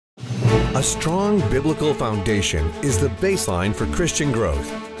A strong biblical foundation is the baseline for Christian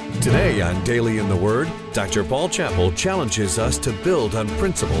growth. Today on Daily in the Word, Dr. Paul Chappell challenges us to build on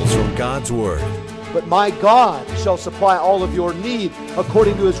principles from God's Word. But my God shall supply all of your need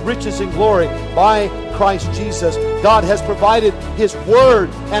according to His riches in glory by Christ Jesus. God has provided His Word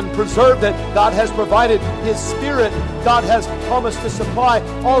and preserved it. God has provided His Spirit. God has promised to supply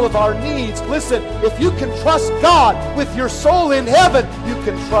all of our needs. Listen, if you can trust God with your soul in heaven, you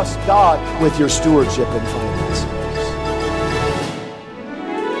can trust God with your stewardship in finances.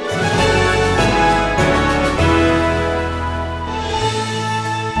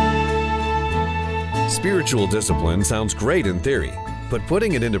 Spiritual discipline sounds great in theory, but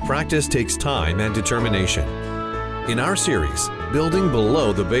putting it into practice takes time and determination. In our series, Building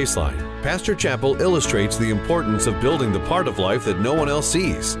Below the Baseline, Pastor Chappell illustrates the importance of building the part of life that no one else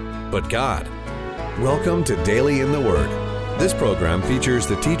sees, but God. Welcome to Daily in the Word. This program features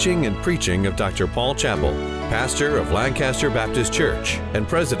the teaching and preaching of Dr. Paul Chappell, pastor of Lancaster Baptist Church and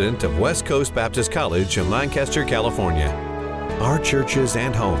president of West Coast Baptist College in Lancaster, California. Our churches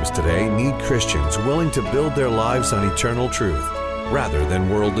and homes today need Christians willing to build their lives on eternal truth rather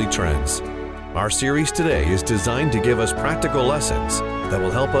than worldly trends. Our series today is designed to give us practical lessons that will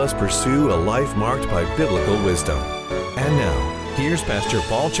help us pursue a life marked by biblical wisdom. And now, here's Pastor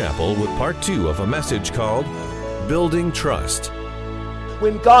Paul Chappell with part 2 of a message called Building Trust.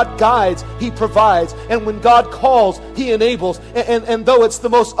 When God guides, He provides. And when God calls, He enables. And though it's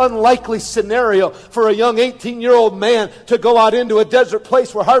the most unlikely scenario for a young 18-year-old man to go out into a desert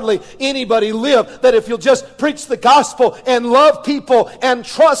place where hardly anybody lived, that if you'll just preach the gospel and love people and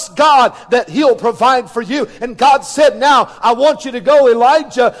trust God, that He'll provide for you. And God said, now, I want you to go,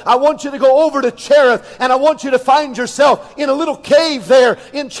 Elijah. I want you to go over to Cherith, and I want you to find yourself in a little cave there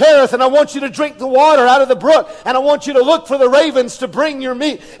in Cherith, and I want you to drink the water out of the brook, and I want you to look for the ravens to bring your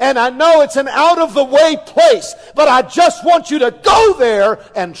meat. And I know it's an out-of-the-way place, but I just want you to go there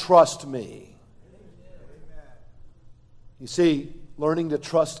and trust me. You see, learning to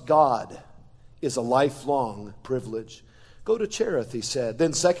trust God is a lifelong privilege. Go to Cherith, He said.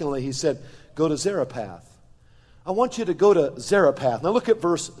 Then secondly, He said, go to Zarephath. I want you to go to Zarephath. Now look at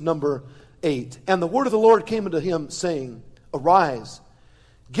verse number 8. And the word of the Lord came unto him, saying, Arise,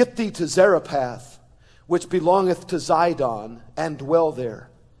 get thee to Zarephath, which belongeth to Zidon, and dwell there.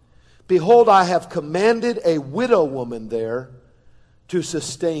 Behold, I have commanded a widow woman there to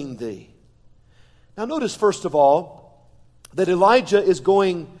sustain thee. Now notice first of all that Elijah is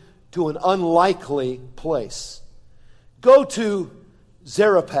going to an unlikely place. Go to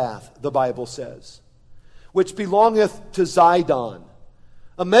Zarephath, the Bible says, which belongeth to Zidon,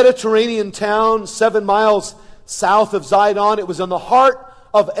 a Mediterranean town 7 miles south of Zidon. It was in the heart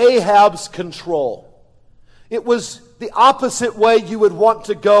of Ahab's control. It was the opposite way you would want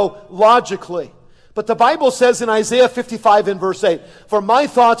to go logically. But the Bible says in Isaiah 55 in verse 8, For my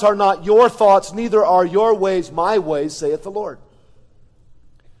thoughts are not your thoughts, neither are your ways my ways, saith the Lord.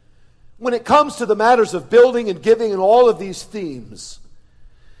 When it comes to the matters of building and giving and all of these themes,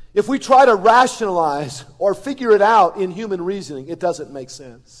 if we try to rationalize or figure it out in human reasoning, it doesn't make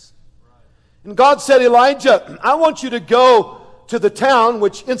sense. And God said, Elijah, I want you to go to the town,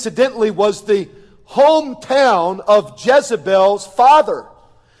 which incidentally was the hometown of Jezebel's father.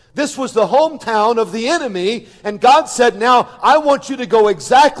 This was the hometown of the enemy, and God said, now I want you to go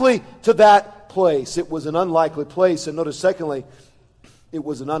exactly to that place. It was an unlikely place, and notice secondly, it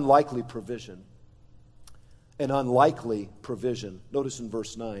was an unlikely provision. An unlikely provision. Notice in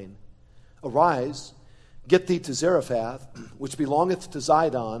verse 9, Arise, get thee to Zarephath, which belongeth to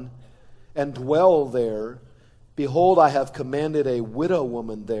Zidon, and dwell there. Behold, I have commanded a widow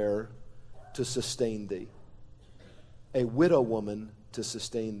woman there to sustain thee. A widow woman to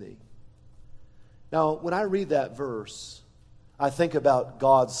sustain thee. Now, when I read that verse, I think about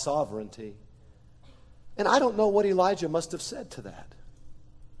God's sovereignty. And I don't know what Elijah must have said to that.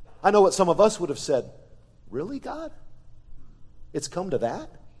 I know what some of us would have said. Really, God? It's come to that?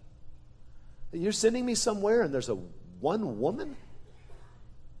 You're sending me somewhere and there's a one woman?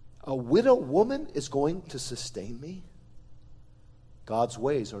 A widow woman is going to sustain me? God's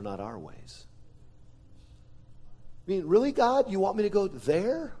ways are not our ways. I mean, really, God, you want me to go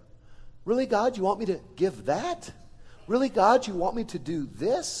there? Really, God, you want me to give that? Really, God, you want me to do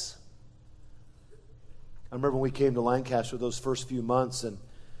this? I remember when we came to Lancaster those first few months, and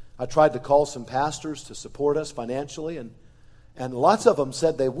I tried to call some pastors to support us financially, and lots of them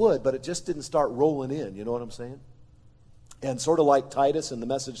said they would, but it just didn't start rolling in, you know what I'm saying? And sort of like Titus in the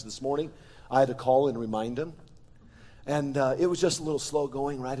message this morning, I had to call and remind him. And it was just a little slow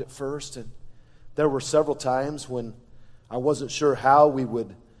going right at first. And there were several times when I wasn't sure how we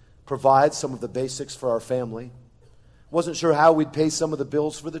would provide some of the basics for our family. Wasn't sure how we'd pay some of the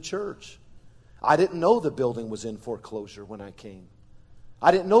bills for the church. I didn't know the building was in foreclosure when I came.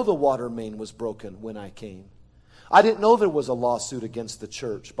 I didn't know the water main was broken when I came. I didn't know there was a lawsuit against the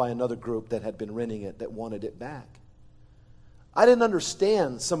church by another group that had been renting it that wanted it back. I didn't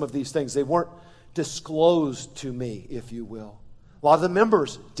understand some of these things. They weren't disclosed to me, if you will. A lot of the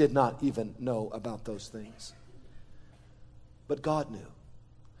members did not even know about those things. But God knew.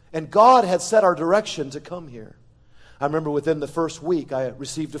 And God had set our direction to come here. I remember within the first week I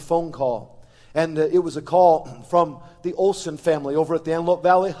received a phone call. And it was a call from the Olson family over at the Antelope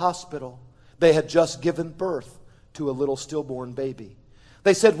Valley Hospital. They had just given birth to a little stillborn baby.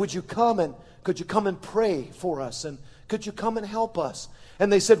 They said, could you come and pray for us? And could you come and help us?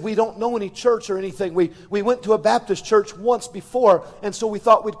 And they said, we don't know any church or anything. We went to a Baptist church once before, and so we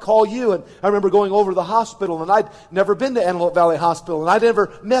thought we'd call you. And I remember going over to the hospital, and I'd never been to Antelope Valley Hospital, and I'd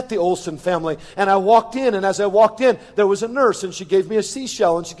never met the Olson family. And I walked in, and as I walked in, there was a nurse, and she gave me a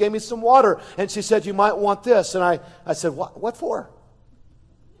seashell, and she gave me some water, and she said, you might want this. And I said, what for?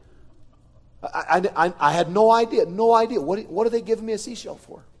 I had no idea. What are they giving me a seashell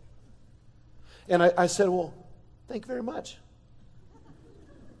for? And I said, well, thank you very much.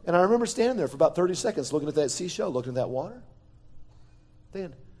 And I remember standing there for about 30 seconds looking at that seashell, looking at that water. They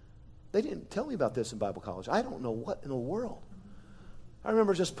didn't tell me about this in Bible college. I don't know what in the world. I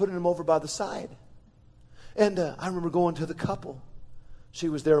remember just putting them over by the side. And I remember going to the couple. She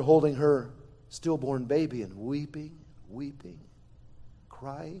was there holding her stillborn baby and weeping,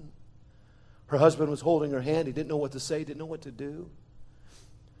 crying. Her husband was holding her hand. He didn't know what to say, didn't know what to do.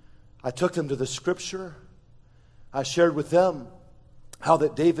 I took them to the scripture. I shared with them how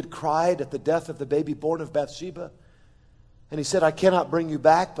that David cried at the death of the baby born of Bathsheba. And he said, I cannot bring you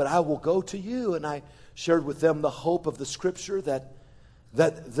back, but I will go to you. And I shared with them the hope of the scripture that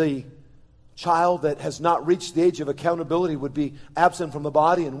the child that has not reached the age of accountability would be absent from the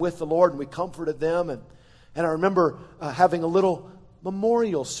body and with the Lord. And we comforted them. And I remember having a little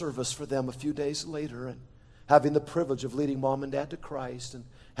memorial service for them a few days later and having the privilege of leading mom and dad to Christ and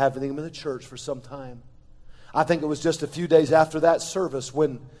having them in the church for some time. I think it was just a few days after that service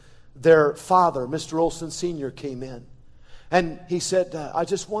when their father, Mr. Olson Sr., came in. And he said, I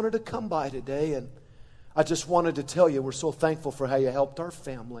just wanted to come by today, and I just wanted to tell you we're so thankful for how you helped our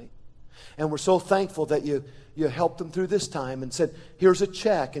family. And we're so thankful that you helped them through this time, and said, here's a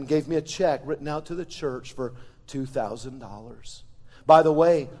check, and gave me a check written out to the church for $2,000. By the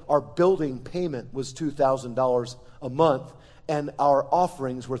way, our building payment was $2,000 a month, and our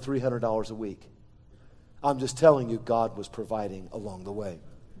offerings were $300 a week. I'm just telling you, God was providing along the way.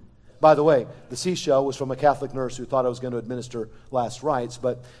 By the way, the seashell was from a Catholic nurse who thought I was going to administer last rites,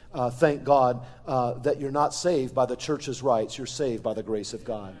 but thank God that you're not saved by the church's rites. You're saved by the grace of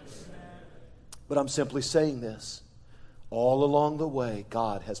God. But I'm simply saying this. All along the way,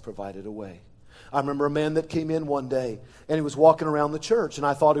 God has provided a way. I remember a man that came in one day, and he was walking around the church, and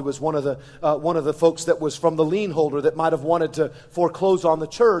I thought he was one of the folks that was from the lien holder that might have wanted to foreclose on the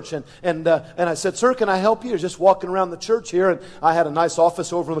church. And I said, "Sir, can I help you?" He was just walking around the church here, and I had a nice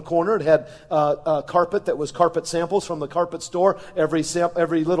office over in the corner. It had carpet that was carpet samples from the carpet store. Every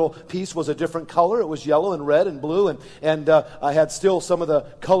little piece was a different color. It was yellow and red and blue, and I had still some of the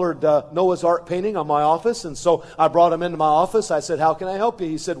colored Noah's Ark painting on my office, and so I brought him into my office. I said, "How can I help you?"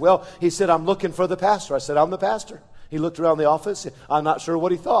 He said, "I'm looking for the pastor." I said, "I'm the pastor." He looked around the office. I'm not sure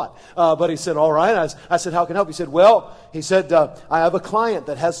what he thought. But he said, "All right." I said, "How can I help?" He said, "I have a client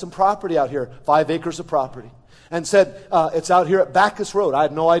that has some property out here, 5 acres of property." And said, "It's out here at Bacchus Road." I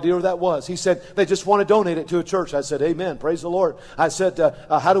had no idea where that was. He said, "They just want to donate it to a church." I said, "Amen. Praise the Lord." I said,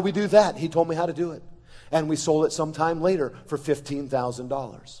 "How do we do that?" He told me how to do it. And we sold it sometime later for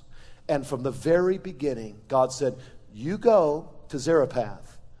 $15,000. And from the very beginning, God said, "You go to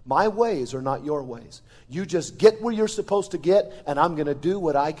Zarephath. My ways are not your ways. You just get where you're supposed to get, and I'm going to do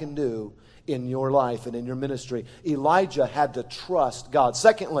what I can do in your life and in your ministry." Elijah had to trust God.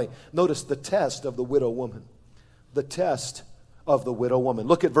 Secondly, notice the test of the widow woman. The test of the widow woman.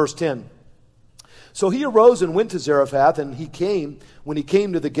 Look at verse 10. "So he arose and went to Zarephath, and when he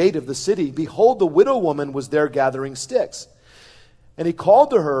came to the gate of the city, behold, the widow woman was there gathering sticks. And he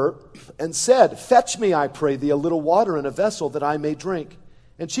called to her and said, 'Fetch me, I pray thee, a little water in a vessel that I may drink.'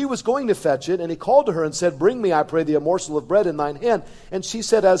 And she was going to fetch it, and he called to her and said, 'Bring me, I pray thee, a morsel of bread in thine hand.' And she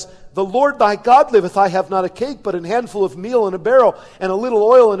said, 'As the Lord thy God liveth, I have not a cake, but an handful of meal in a barrel, and a little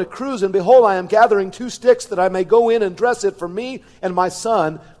oil in a cruse. And behold, I am gathering 2 sticks, that I may go in and dress it for me and my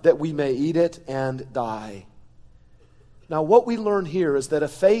son, that we may eat it and die.'" Now, what we learn here is that a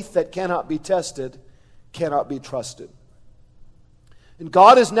faith that cannot be tested cannot be trusted. And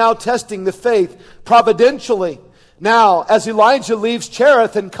God is now testing the faith providentially. Now, as Elijah leaves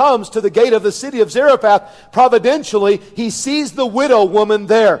Cherith and comes to the gate of the city of Zarephath, providentially, he sees the widow woman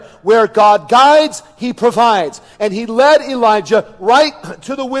there. Where God guides, He provides. And He led Elijah right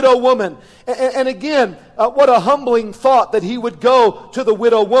to the widow woman. And again, what a humbling thought that he would go to the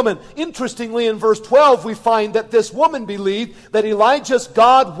widow woman. Interestingly, in verse 12, we find that this woman believed that Elijah's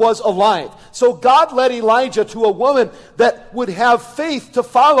God was alive. So God led Elijah to a woman that would have faith to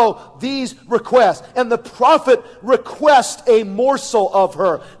follow these requests. And the prophet requests a morsel of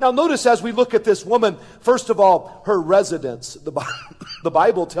her. Now notice as we look at this woman, first of all, her residence. The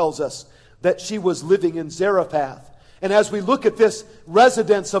Bible tells us that she was living in Zarephath. And as we look at this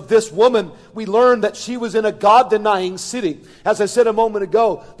residence of this woman, we learn that she was in a God-denying city. As I said a moment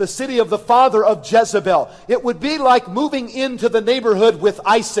ago, the city of the father of Jezebel. It would be like moving into the neighborhood with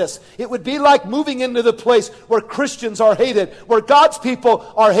ISIS. It would be like moving into the place where Christians are hated, where God's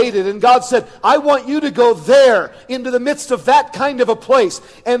people are hated. And God said, I want you to go there, into the midst of that kind of a place.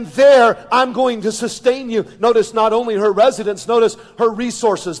 And there, I'm going to sustain you. Notice not only her residence, notice her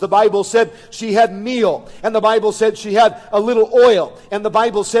resources. The Bible said she had meal. And the Bible said she had a little oil, and the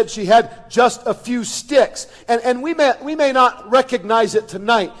Bible said she had just a few sticks. And we may not recognize it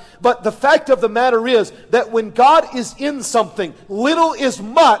tonight, but the fact of the matter is that when God is in something, little is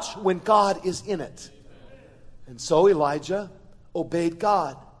much when God is in it. And so Elijah obeyed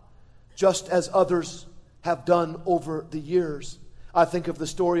God, just as others have done over the years. I think of the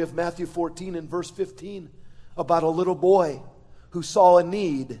story of Matthew 14 and verse 15 about a little boy who saw a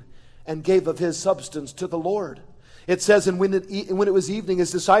need and gave of his substance to the Lord. It says, and when it was evening,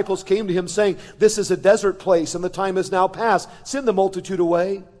 his disciples came to him saying, this is a desert place, and the time is now past. Send the multitude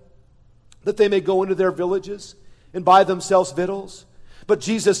away, that they may go into their villages and buy themselves victuals. But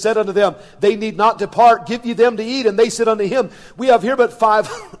Jesus said unto them, they need not depart, give ye them to eat. And they said unto him, we have here but five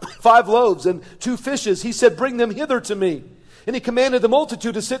loaves and 2 fishes. He said, bring them hither to me. And he commanded the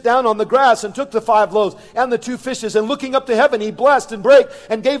multitude to sit down on the grass, and took the 5 loaves and the 2 fishes. And looking up to heaven, he blessed and brake,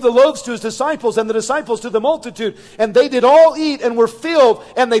 and gave the loaves to his disciples, and the disciples to the multitude. And they did all eat and were filled,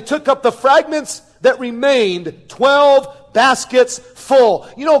 and they took up the fragments that remained, 12 baskets full.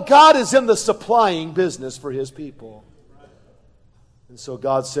 You know, God is in the supplying business for His people. And so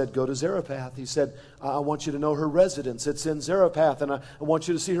God said, go to Zarephath. He said, I want you to know her residence. It's in Zarephath. And I want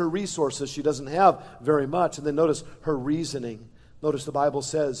you to see her resources. She doesn't have very much. And then notice her reasoning. Notice the Bible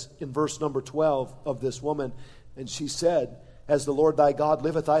says in verse number 12 of this woman, and she said, as the Lord thy God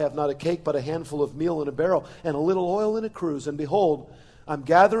liveth, I have not a cake, but a handful of meal in a barrel, and a little oil in a cruse. And behold, I'm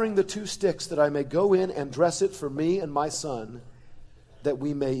gathering the 2 sticks, that I may go in and dress it for me and my son, that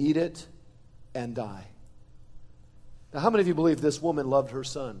we may eat it and die. Now, how many of you believe this woman loved her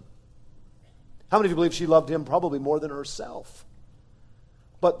son? How many of you believe she loved him probably more than herself?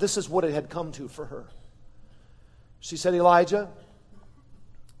 But this is what it had come to for her. She said, Elijah,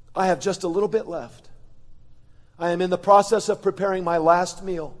 I have just a little bit left. I am in the process of preparing my last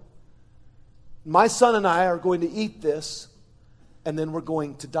meal. My son and I are going to eat this, and then we're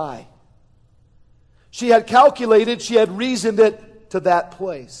going to die. She had calculated, she had reasoned it to that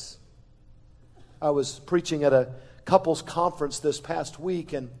place. I was preaching at a couples conference this past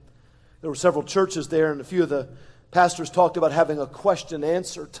week, and there were several churches there, and a few of the pastors talked about having a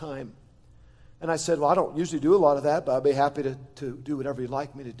question-answer time. And I said, well, I don't usually do a lot of that, but I'd be happy to do whatever you'd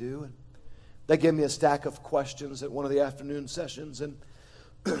like me to do. And they gave me a stack of questions at one of the afternoon sessions, and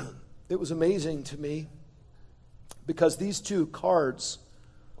it was amazing to me because these 2 cards,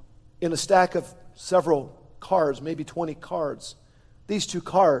 in a stack of several cards, maybe 20 cards, these 2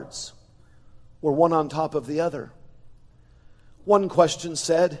 cards were one on top of the other. One question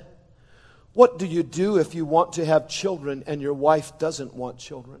said, what do you do if you want to have children and your wife doesn't want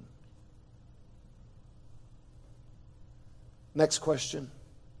children? Next question.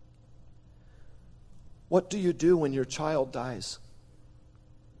 What do you do when your child dies?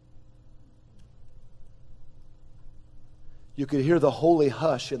 You could hear the holy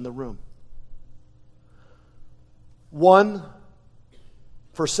hush in the room. One,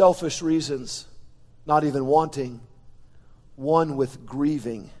 for selfish reasons, not even wanting. One with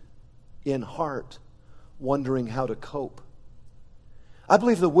grieving in heart, wondering how to cope. I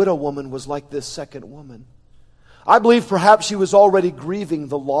believe the widow woman was like this second woman. I believe perhaps she was already grieving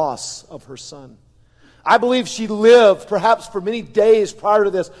the loss of her son. I believe she lived perhaps for many days prior to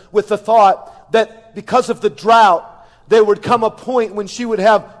this with the thought that because of the drought, there would come a point when she would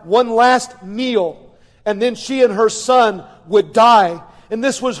have one last meal, and then she and her son would die. And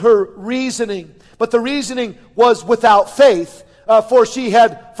this was her reasoning. But the reasoning was without faith, for she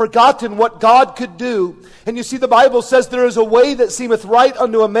had forgotten what God could do. And you see, the Bible says there is a way that seemeth right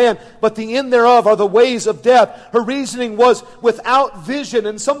unto a man, but the end thereof are the ways of death. Her reasoning was without vision.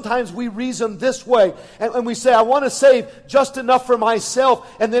 And sometimes we reason this way. And we say, I want to save just enough for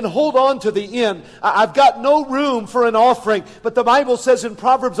myself and then hold on to the end. I've got no room for an offering. But the Bible says in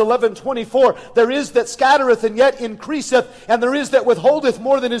Proverbs 11:24, there is that scattereth and yet increaseth, and there is that withholdeth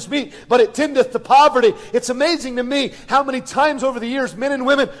more than is meet, but it tendeth to poverty. It's amazing to me how many times over the years men and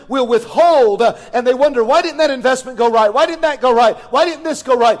women will withhold and they wonder, why didn't that investment go right? Why didn't that go right? Why didn't this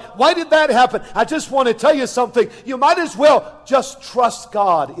go right? Why did that happen? I just want to tell you something. You might as well just trust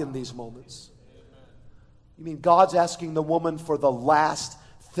God in these moments. You mean God's asking the woman for the last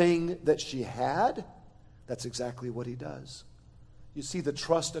thing that she had? That's exactly what He does. You see the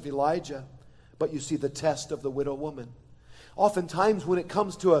trust of Elijah, but you see the test of the widow woman. Oftentimes when it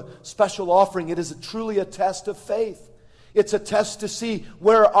comes to a special offering, it is truly a test of faith. It's a test to see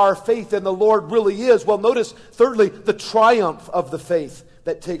where our faith in the Lord really is. Well, notice, thirdly, the triumph of the faith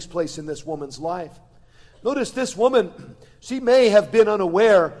that takes place in this woman's life. Notice this woman, she may have been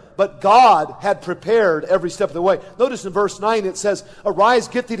unaware, but God had prepared every step of the way. Notice in verse 9 it says, Arise,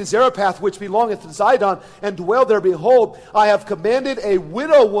 get thee to Zarephath, which belongeth to Sidon, and dwell there. Behold, I have commanded a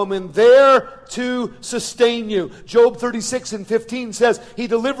widow woman there to sustain you. Job 36:15 says, He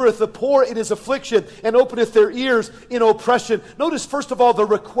delivereth the poor in his affliction, and openeth their ears in oppression. Notice first of all the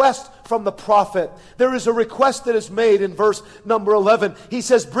request from the prophet. There is a request that is made in verse number 11. He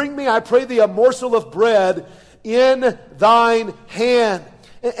says, Bring me, I pray thee, a morsel of bread in thine hand.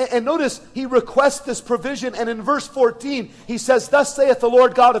 And notice he requests this provision, and in verse 14 he says, Thus saith the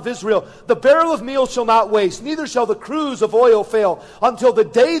Lord God of Israel, The barrel of meal shall not waste, neither shall the cruse of oil fail, until the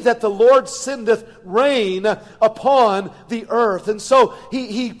day that the Lord sendeth rain upon the earth. And so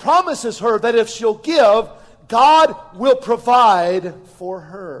he promises her that if she'll give, God will provide for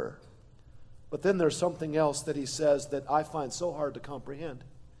her. But then there's something else that he says that I find so hard to comprehend.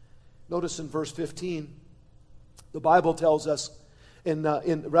 Notice in verse 15, the Bible tells us,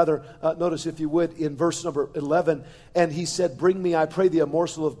 notice if you would, in verse number 11, and he said, Bring me, I pray thee, a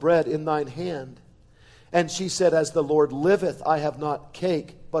morsel of bread in thine hand. And she said, As the Lord liveth, I have not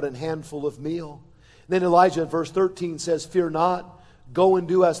cake, but an handful of meal. And then Elijah in verse 13 says, Fear not, go and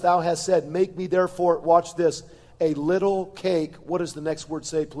do as thou hast said. Make me therefore, watch this, a little cake. What does the next word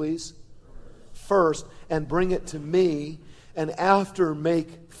say, please? First, and bring it to me, and after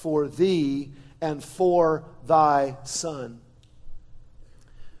make for thee and for thy son.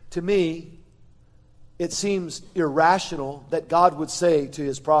 To me, it seems irrational that God would say to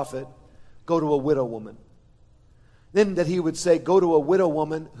His prophet, Go to a widow woman. Then that He would say, Go to a widow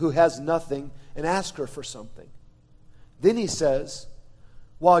woman who has nothing and ask her for something. Then He says,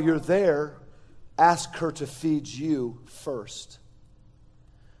 while you're there, ask her to feed you first.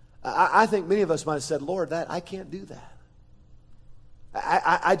 I think many of us might have said, Lord, I can't do that.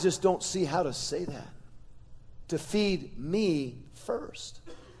 I just don't see how to say that. To feed me first.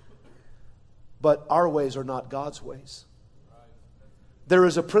 But our ways are not God's ways. There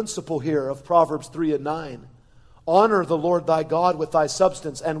is a principle here of Proverbs 3:9. Honor the Lord thy God with thy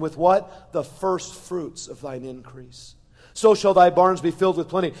substance, and with what? The first fruits of thine increase. So shall thy barns be filled with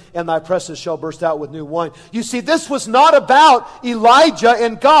plenty, and thy presses shall burst out with new wine. You see, this was not about Elijah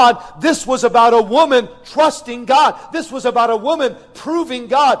and God. This was about a woman trusting God. This was about a woman proving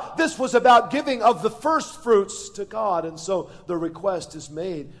God. This was about giving of the first fruits to God. And so the request is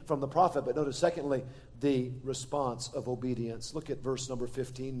made from the prophet. But notice, secondly, the response of obedience. Look at verse number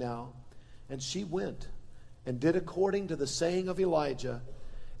 15 now. And she went and did according to the saying of Elijah,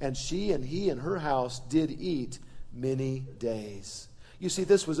 and she and he and her house did eat many days. You see,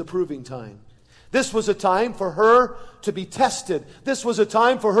 this was a proving time. This was a time for her to be tested. This was a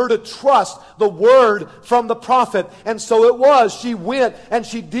time for her to trust the word from the prophet. And so it was. She went and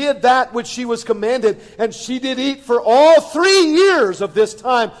she did that which she was commanded. And she did eat for all 3 years of this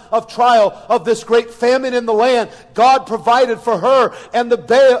time of trial, of this great famine in the land. God provided for her, and the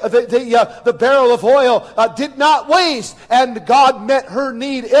barrel of oil did not waste. And God met her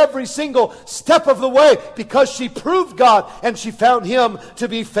need every single step of the way because she proved God and she found Him to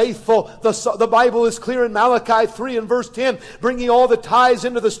be faithful. The Bible is clear in Malachi 3 and verse 10. Bring ye all the tithes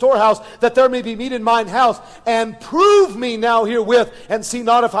into the storehouse, that there may be meat in mine house. And prove me now herewith, and see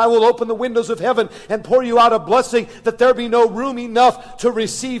not if I will open the windows of heaven and pour you out a blessing, that there be no room enough to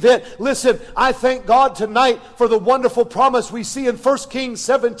receive it. Listen, I thank God tonight for the wonderful promise we see in 1 Kings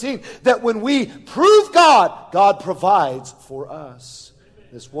 17, that when we prove God, God provides for us.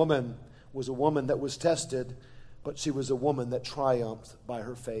 This woman was a woman that was tested, but she was a woman that triumphed by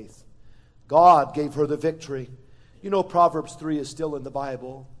her faith. God gave her the victory. You know Proverbs 3 is still in the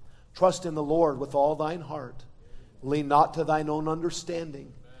Bible. Trust in the Lord with all thine heart. Lean not to thine own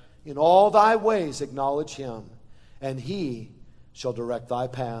understanding. In all thy ways acknowledge him, and he shall direct thy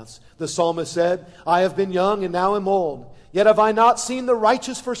paths. The psalmist said, I have been young and now am old, yet have I not seen the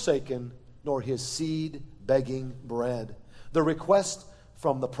righteous forsaken, nor his seed begging bread. The request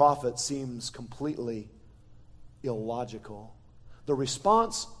from the prophet seems completely illogical. The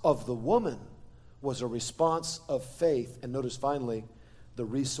response of the woman was a response of faith. And notice finally the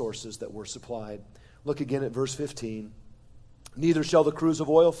resources that were supplied. Look again at verse 15. Neither shall the cruse of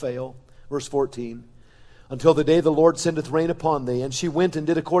oil fail. Verse 14. Until the day the Lord sendeth rain upon thee. And she went and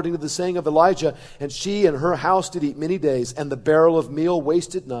did according to the saying of Elijah. And she and her house did eat many days. And the barrel of meal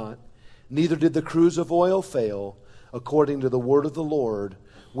wasted not. Neither did the cruse of oil fail, according to the word of the Lord,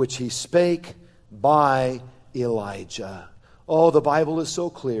 which he spake by Elijah. Oh, the Bible is so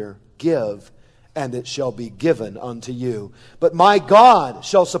clear. Give, and it shall be given unto you. But my God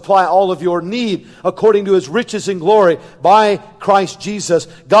shall supply all of your need according to his riches and glory by Christ Jesus.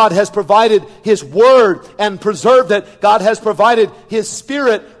 God has provided his word and preserved it. God has provided his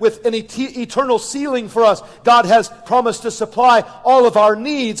spirit with an eternal sealing for us. God has promised to supply all of our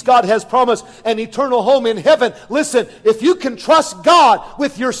needs. God has promised an eternal home in heaven. Listen, if you can trust God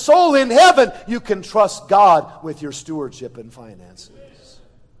with your soul in heaven, you can trust God with your stewardship and finances.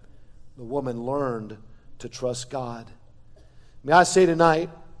 The woman learned to trust God. May I say tonight,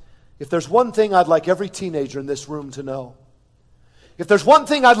 if there's one thing I'd like every teenager in this room to know, if there's one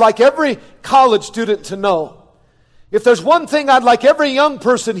thing I'd like every college student to know, if there's one thing I'd like every young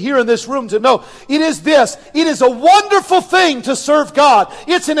person here in this room to know, it is this. It is a wonderful thing to serve God.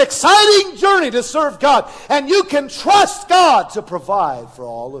 It's an exciting journey to serve God. And you can trust God to provide for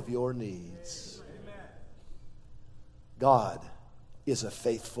all of your needs. God is a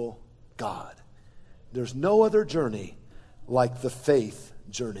faithful God. There's no other journey like the faith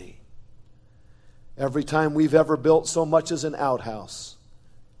journey. Every time we've ever built so much as an outhouse,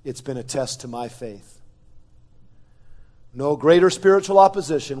 it's been a test to my faith. No greater spiritual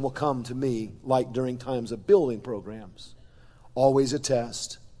opposition will come to me like during times of building programs. Always a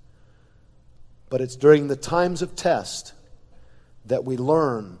test. But it's during the times of test that we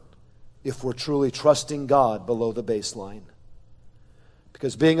learn if we're truly trusting God below the baseline.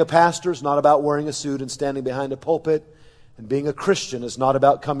 Because being a pastor is not about wearing a suit and standing behind a pulpit. And being a Christian is not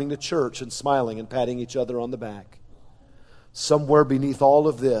about coming to church and smiling and patting each other on the back. Somewhere beneath all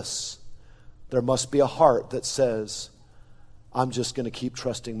of this, there must be a heart that says, I'm just going to keep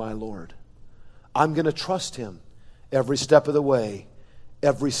trusting my Lord. I'm going to trust him every step of the way,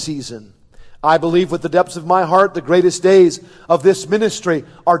 every season. I believe with the depths of my heart the greatest days of this ministry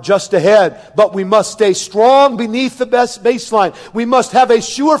are just ahead. But we must stay strong beneath the best baseline. We must have a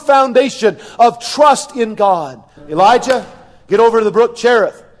sure foundation of trust in God. Elijah, get over to the brook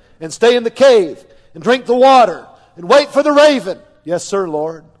Cherith and stay in the cave and drink the water and wait for the raven. Yes, sir,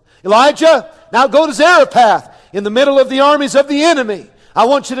 Lord. Elijah, now go to Zarephath in the middle of the armies of the enemy. I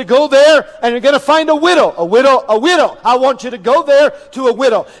want you to go there and you're going to find a widow. A widow. I want you to go there to a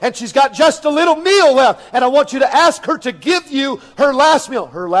widow. And she's got just a little meal left. And I want you to ask her to give you her last meal.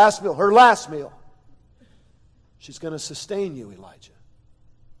 Her last meal. She's going to sustain you, Elijah.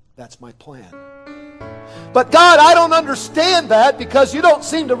 That's my plan. But God, I don't understand that because you don't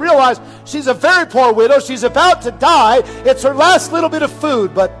seem to realize she's a very poor widow. She's about to die. It's her last little bit of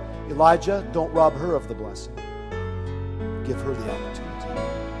food. But Elijah, don't rob her of the blessing. Give her the opportunity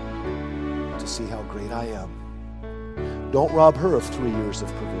to see how great I am. Don't rob her of 3 years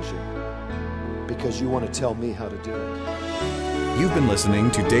of provision because you want to tell me how to do it. You've been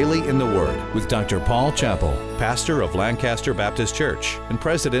listening to Daily in the Word with Dr. Paul Chappell, pastor of Lancaster Baptist Church and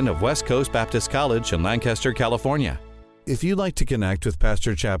president of West Coast Baptist College in Lancaster, California. If you'd like to connect with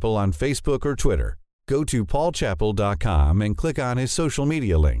Pastor Chappell on Facebook or Twitter, go to paulchappell.com and click on his social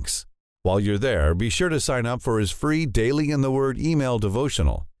media links. While you're there, be sure to sign up for his free Daily in the Word email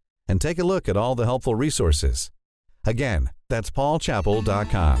devotional and take a look at all the helpful resources. Again, that's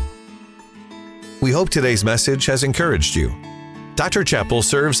paulchappell.com. We hope today's message has encouraged you. Dr. Chappell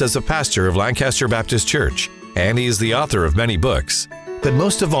serves as a pastor of Lancaster Baptist Church, and he is the author of many books. But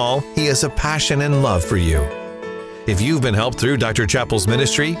most of all, he has a passion and love for you. If you've been helped through Dr. Chappell's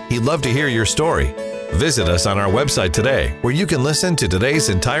ministry, he'd love to hear your story. Visit us on our website today, where you can listen to today's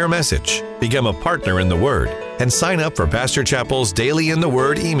entire message, become a partner in the Word, and sign up for Pastor Chappell's Daily in the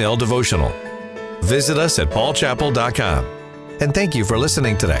Word email devotional. Visit us at paulchappell.com. And thank you for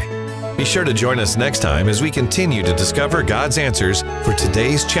listening today. Be sure to join us next time as we continue to discover God's answers for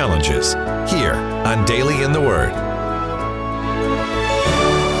today's challenges here on Daily in the Word.